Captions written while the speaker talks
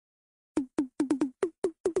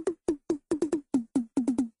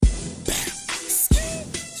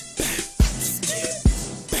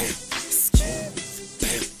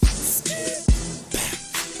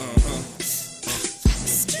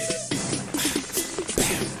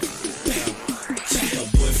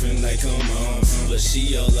but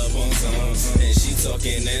she all up on songs, and she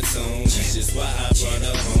talking that tone. That's just why I brought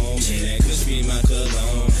her home, and that Kush be my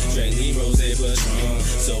cologne. Drink lean rose Patron,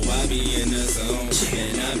 so I be in the zone,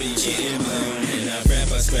 and I be getting blown. And I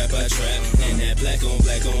rap, I scrap, I trap, and that black on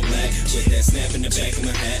black, with that snap in the back of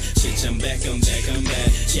my hat. Bitch, I'm back, I'm back, I'm back.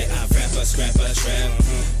 Yeah, I rap, I scrap, I trap,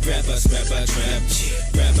 rap, I scrap, I trap,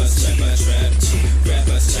 rap, I scrap, I trap, rap,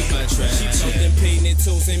 I scrap, I trap. She talking painted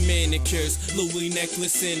toes and manicures, Louis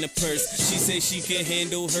necklace in the purse. She say she can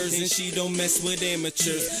handle hers and she don't mess with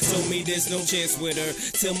amateurs. Told me there's no chance with her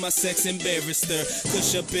till my sex embarrassed her.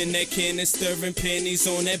 Push up in that canister and panties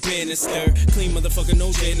on that banister. Clean motherfucker,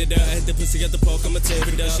 no janitor. I had the pussy at the park, I'ma tear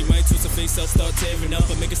it up. She might twist her face, I'll start tearing up.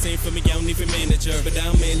 I make a scene for me, I don't even manage her, but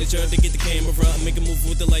I'll manage her to get the camera up. Make a move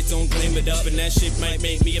with the lights on, glam it up, and that shit might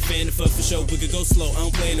make me a fan of her for sure. We could go slow, I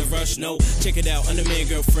don't play in a rush, no. Check it out, I'm the man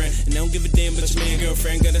girlfriend, and I don't give a damn about your man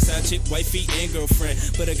girlfriend. Got a side chick, white feet and girlfriend,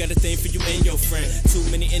 but I got a thing for you and your friend. Too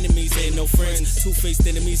many enemies, ain't no friends. Two-faced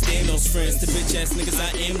enemies, damn those friends. To bitch ass niggas,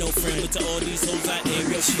 I am no friend, but to all these hoes, I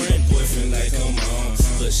am your friend. Boyfriend like come on,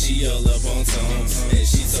 but she all up on tone, and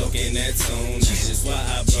she talking that tone. That's just why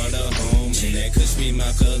I brought her home, and that Kush be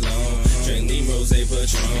my cologne. Drink lean rose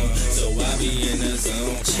Patron, so I be in the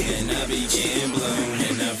zone, and I be getting blown.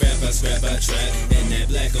 And I rap, I scrap, I trap, and that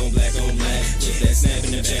black on black, with that snap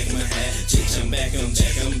in the back of my hat. Bitch, I'm back, I'm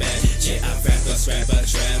back, I'm back. Yeah, I rap, I scrap, I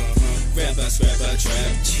trap, rap, I scrap, I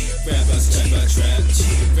trap, rap, I scrap, I trap,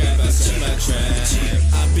 rap, I scrap, I trap.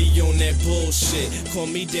 I be on that bullshit, call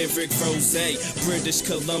me Derrick Rose, British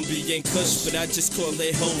Columbian Kush, but I just call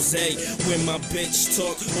it Jose. When my bitch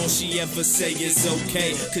talk, all she ever say is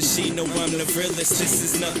okay, cause she know I'm the realest, this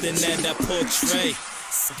is nothing that I portray.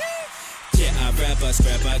 Yeah, I rap, I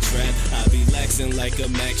scrap, I trap, I be laxing like a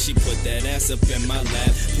Mac. She put that ass up in my lap,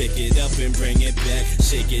 pick it up and bring it back,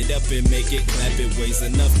 shake it up and make it clap. It weighs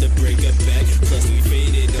enough to break her back, plus we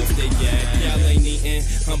faded off the yak. Y'all ain't eating,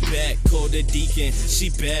 I'm back, call the deacon. She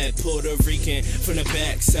bad, Puerto Rican, from the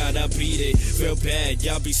backside I beat it real bad.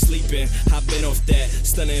 Y'all be sleeping, I been off that,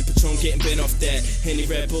 stunning Patron getting bent off that. Henny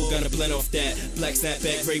Red Bull gonna blend off that, black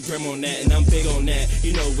snapback, Ray Brim on that, and I'm big on that.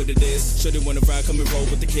 You know what it is, shorty wanna ride, come and roll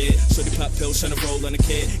with the kid. Shorty pop pills, tryna roll on a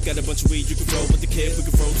kid. Got a bunch of weed, you can roll with the kid. We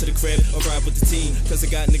can roll to the crib or ride with the team, cause I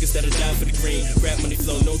got niggas that'll die for the green. Rap money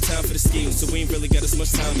flow, no time for the scheme, so we ain't really got as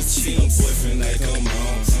much time as it seems. Boyfriend like come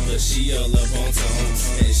on, but she all up on tone,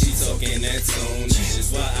 and she talking that tone. That's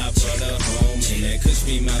just why I brought her home, and that Kush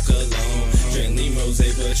be my cologne. Drink lean rose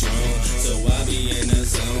Patron, so I be in the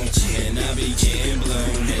zone, and I be getting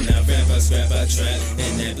blown. And I rap, I scrap, I trap,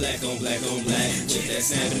 and that black on black, with that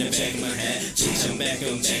snap in the back of my hat. Bitch, I'm back,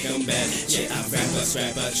 I'm back, I'm back. Yeah, I rap, I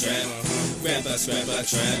scrap, I trap, rap, I scrap, I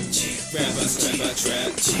trap, rap, I scrap, I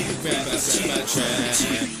trap, rap, I scrap, I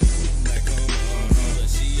trap. Like come on, but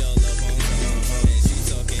she all up on tone, and she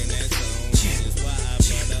talking that tone. That's just why I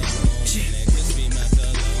brought her home, and that Kush be my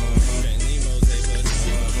cologne. Drink lean rose Patron,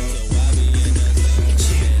 so I be in the zone,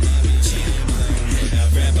 and I be getting blown. And I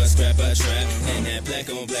rap, I scrap, I trap, and that black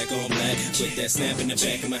on black, with that snap in the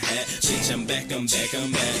back of my hat. Bitch, I'm back, I'm back,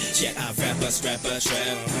 I'm back. Yeah, I rap, I scrap, I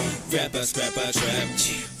trap, rap, I scrap, I trap,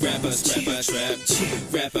 rap, I scrap, I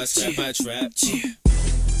trap, rap, I scrap, I trap.